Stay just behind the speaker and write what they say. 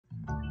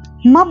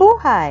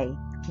Mabuhay!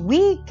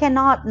 We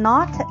cannot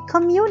not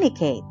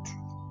communicate.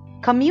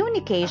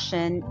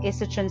 Communication is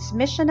the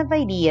transmission of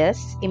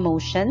ideas,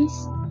 emotions,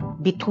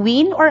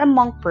 between or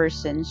among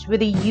persons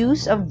with the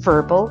use of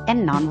verbal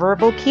and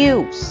nonverbal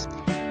cues.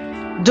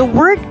 The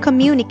word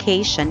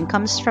communication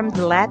comes from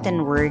the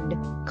Latin word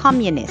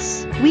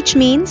communis, which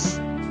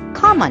means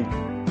common.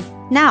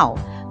 Now,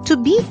 to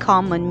be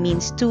common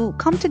means to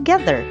come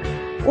together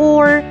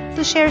or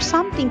to share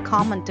something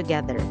common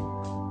together.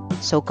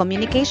 So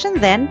communication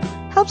then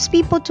helps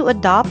people to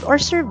adopt or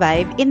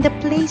survive in the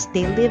place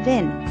they live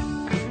in.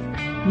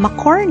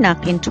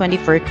 McCormack in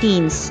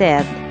 2014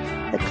 said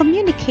that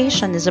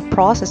communication is a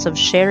process of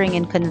sharing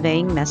and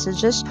conveying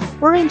messages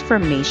or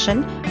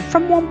information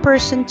from one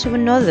person to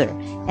another,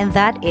 and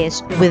that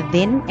is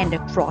within and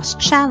across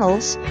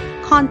channels,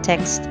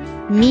 context,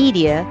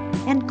 media,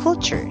 and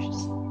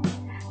cultures.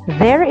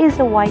 There is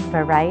a wide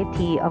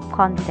variety of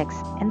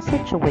contexts and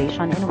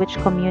situations in which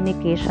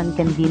communication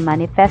can be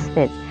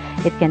manifested.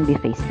 It can be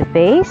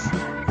face-to-face,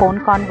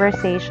 phone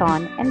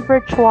conversation, and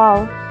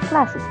virtual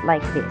classes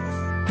like this.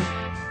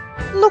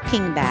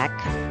 Looking back,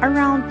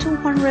 around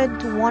 200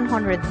 to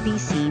 100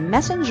 BC,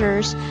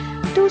 messengers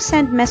do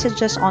send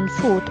messages on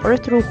foot or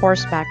through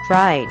horseback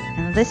ride,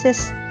 and this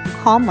is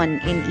common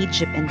in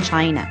Egypt and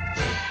China.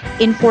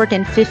 In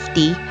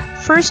 1450,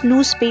 first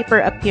newspaper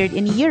appeared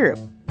in Europe.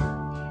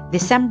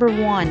 December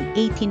 1,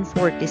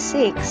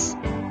 1846,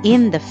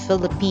 in the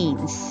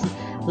Philippines.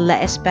 La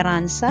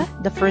Esperanza,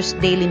 the first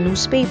daily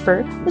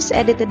newspaper, was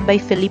edited by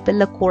Felipe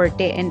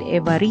Lacorte and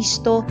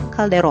Evaristo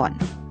Calderon.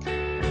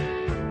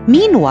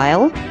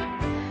 Meanwhile,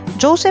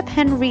 Joseph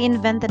Henry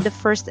invented the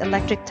first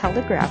electric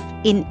telegraph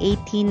in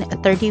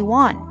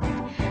 1831.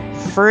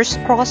 First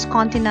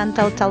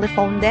cross-continental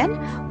telephone then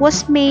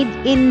was made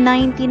in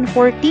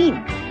 1914.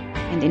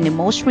 And in the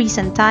most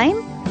recent time,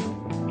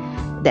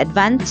 the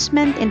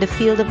advancement in the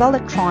field of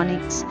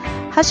electronics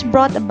has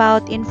brought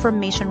about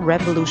information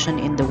revolution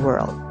in the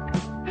world.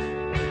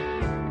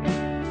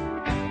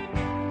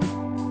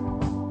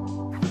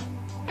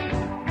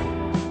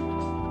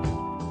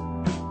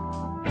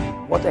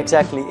 What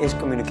exactly is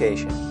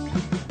communication?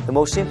 The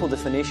most simple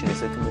definition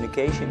is that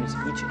communication is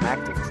each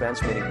act of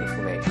transmitting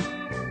information.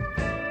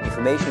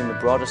 Information in the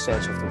broader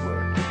sense of the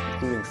word,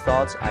 including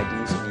thoughts,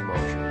 ideas, and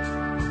emotions.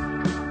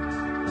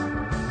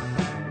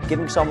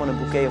 Giving someone a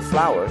bouquet of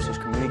flowers is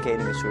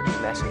communicating a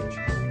certain message.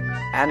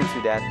 Adding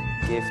to that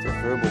gift a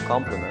verbal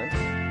compliment,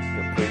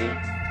 "You're pretty,"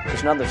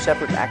 is another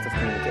separate act of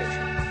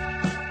communication.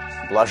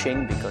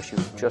 Blushing because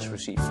you've just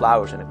received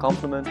flowers and a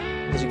compliment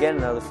is again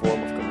another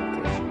form of communication.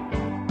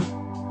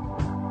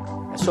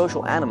 As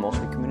social animals,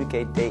 we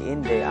communicate day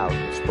in, day out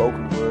with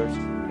spoken words,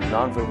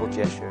 nonverbal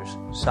gestures,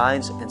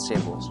 signs, and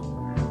symbols.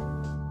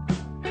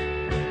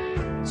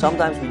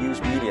 Sometimes we use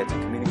media to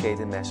communicate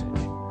a message.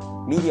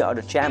 Media are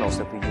the channels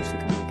that we use to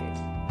communicate.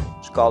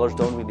 Scholars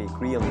don't really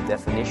agree on the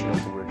definition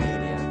of the word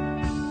media.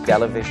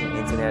 Television,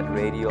 internet,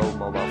 radio,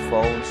 mobile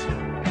phones,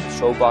 the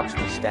soapbox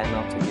we stand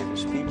on to give a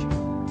speech.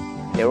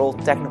 They're all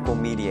technical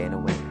media in a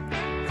way,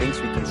 things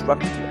we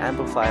construct to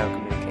amplify our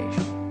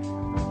communication.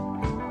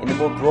 In the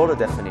more broader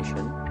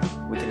definition,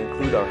 we can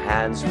include our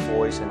hands,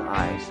 voice, and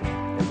eyes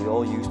that we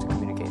all use to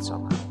communicate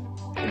somehow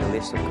in the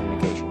list of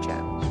communication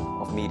channels,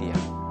 of media.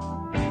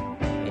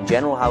 In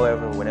general,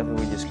 however, whenever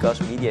we discuss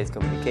mediated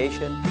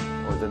communication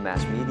or the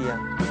mass media,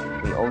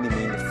 we only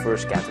mean the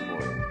first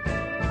category.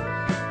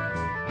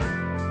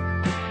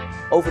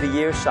 Over the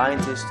years,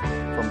 scientists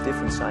from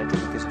different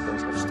scientific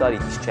disciplines have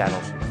studied these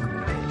channels of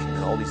communication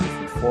and all these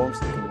different forms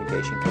that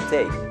communication can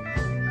take.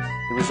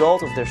 The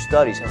result of their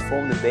studies has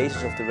formed the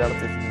basis of the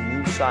relatively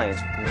new science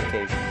of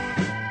communication.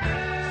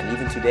 And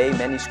even today,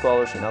 many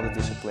scholars in other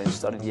disciplines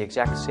study the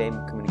exact same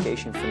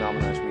communication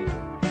phenomena as we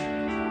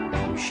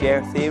do. We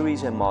share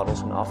theories and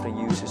models and often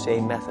use the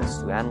same methods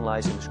to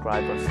analyze and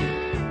describe our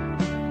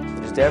field.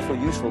 It is therefore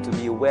useful to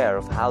be aware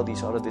of how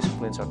these other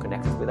disciplines are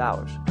connected with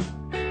ours.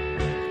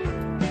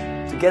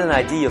 To get an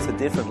idea of the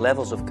different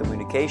levels of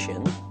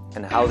communication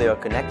and how they are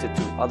connected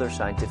to other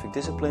scientific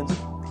disciplines,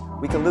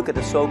 we can look at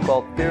the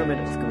so-called pyramid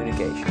of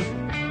communication.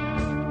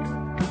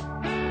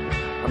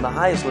 On the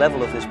highest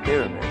level of this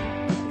pyramid,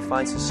 we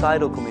find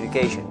societal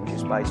communication, which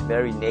is by its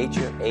very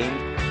nature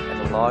aimed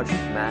at a large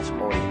mass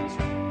audience.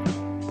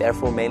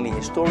 Therefore, mainly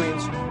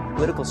historians,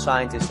 political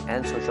scientists,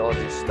 and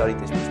sociologists study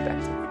this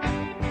perspective.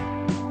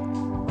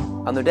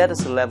 Under that is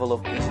the level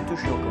of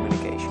institutional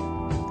communication,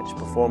 that is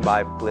performed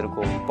by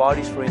political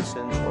parties, for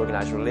instance,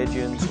 organized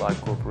religions,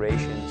 large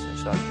corporations, and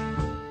such.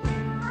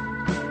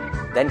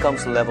 Then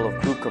comes the level of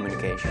group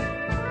communication.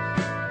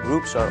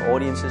 Groups are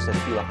audiences that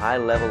feel a high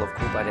level of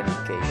group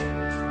identification.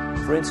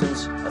 For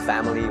instance, a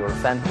family or a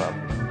fan club.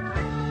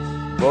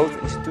 Both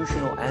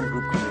institutional and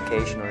group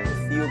communication are in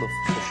the field of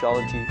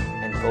sociology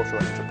and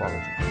cultural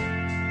anthropology.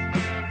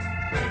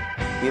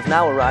 We have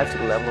now arrived to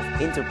the level of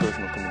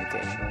interpersonal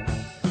communication.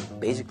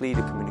 Basically,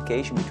 the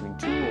communication between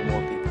two or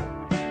more people.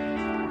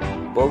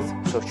 Both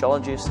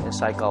sociologists and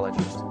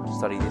psychologists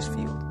study this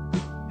field.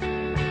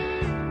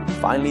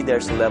 Finally,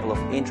 there's the level of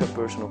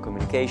intrapersonal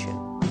communication.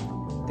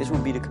 This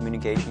would be the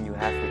communication you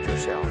have with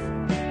yourself.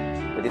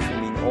 But if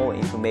we mean all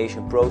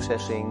information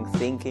processing,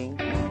 thinking,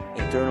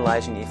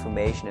 internalizing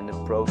information and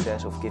the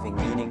process of giving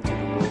meaning to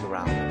the world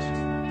around us.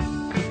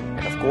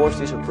 And of course,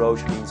 this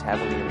approach leans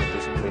heavily on the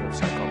discipline of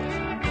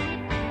psychology.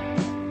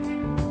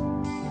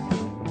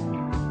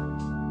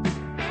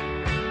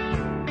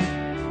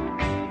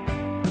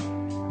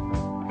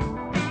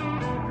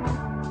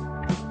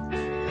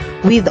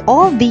 With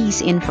all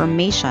these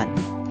information,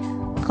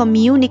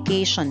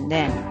 communication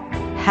then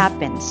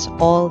happens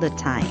all the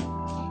time,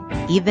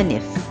 even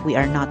if we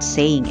are not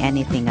saying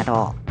anything at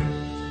all.